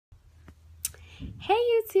Hey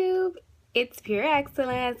YouTube, it's Pure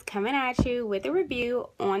Excellence coming at you with a review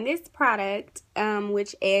on this product,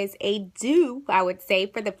 which is a dupe, I would say,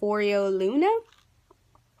 for the Foreo Luna.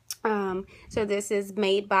 So this is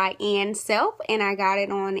made by Self, and I got it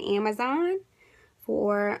on Amazon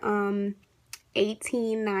for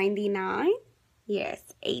 $18.99. Yes,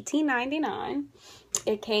 $18.99.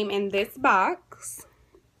 It came in this box.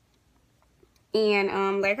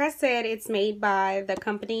 And like I said, it's made by the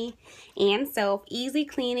company Self. Easy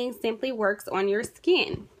cleaning, simply works on your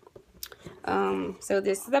skin. So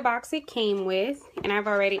this is the box it came with, and I've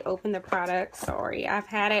already opened the product. Sorry, I've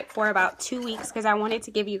had it for about 2 weeks because I wanted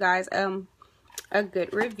to give you guys a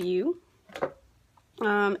good review.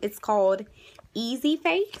 It's called Easy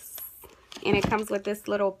Face, and it comes with this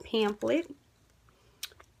little pamphlet.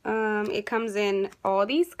 It comes in all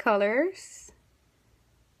these colors: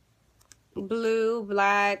 blue,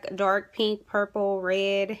 black, dark pink, purple,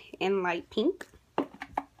 red, and light pink.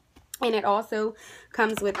 And it also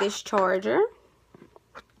comes with this charger,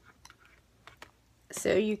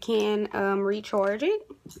 so you can recharge it.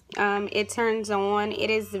 It turns on. It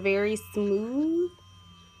is very smooth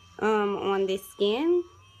on the skin.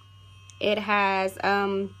 It has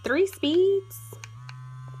 3 speeds.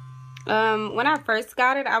 When I first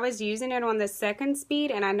got it, I was using it on the 2nd speed,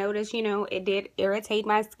 and I noticed, it did irritate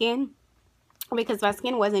my skin because my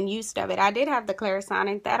skin wasn't used to it. I did have the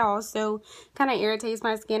Clarisonic. That also kind of irritates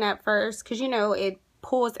my skin at first because, it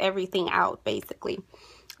pulls everything out, basically.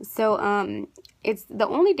 So, it's the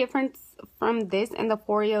only difference from this and the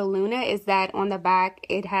Foreo Luna is that on the back,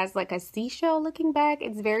 it has like a seashell looking back.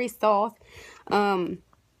 It's very soft.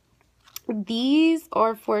 These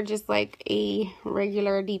are for just like a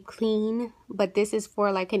regular deep clean, but this is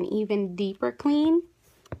for like an even deeper clean,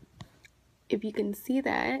 if you can see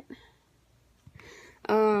that.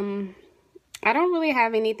 I don't really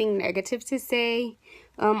have anything negative to say,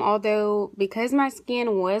 although because my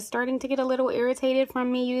skin was starting to get a little irritated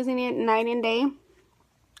from me using it night and day,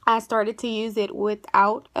 I started to use it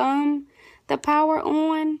without the power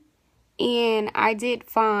on, and I did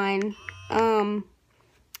find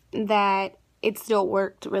that it still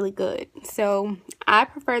worked really good. So I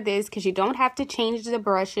prefer this because you don't have to change the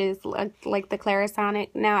brushes like the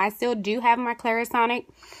Clarisonic. Now I still do have my Clarisonic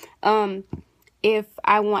if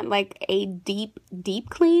I want like a deep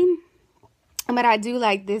clean, but I do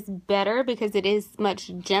like this better because it is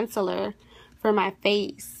much gentler for my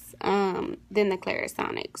face than the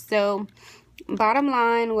Clarisonic. So bottom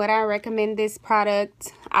line, would I recommend this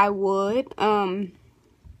product? I would.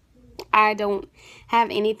 I don't have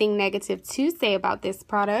anything negative to say about this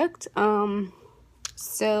product.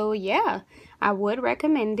 So yeah, I would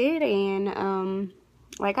recommend it. And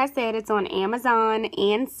like I said, it's on Amazon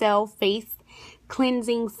Self Face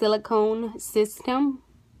Cleansing Silicone System,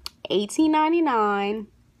 $18.99.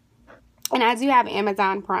 And I do have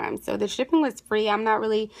Amazon Prime, so the shipping was free. I'm not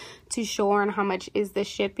really too sure on how much is the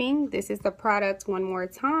shipping. This is the product one more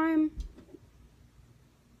time.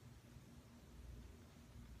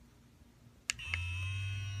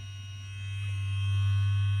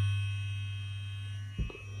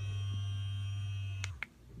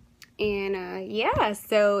 And yeah,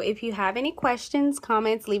 so if you have any questions,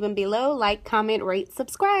 comments, leave them below. Like, comment, rate,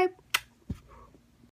 subscribe.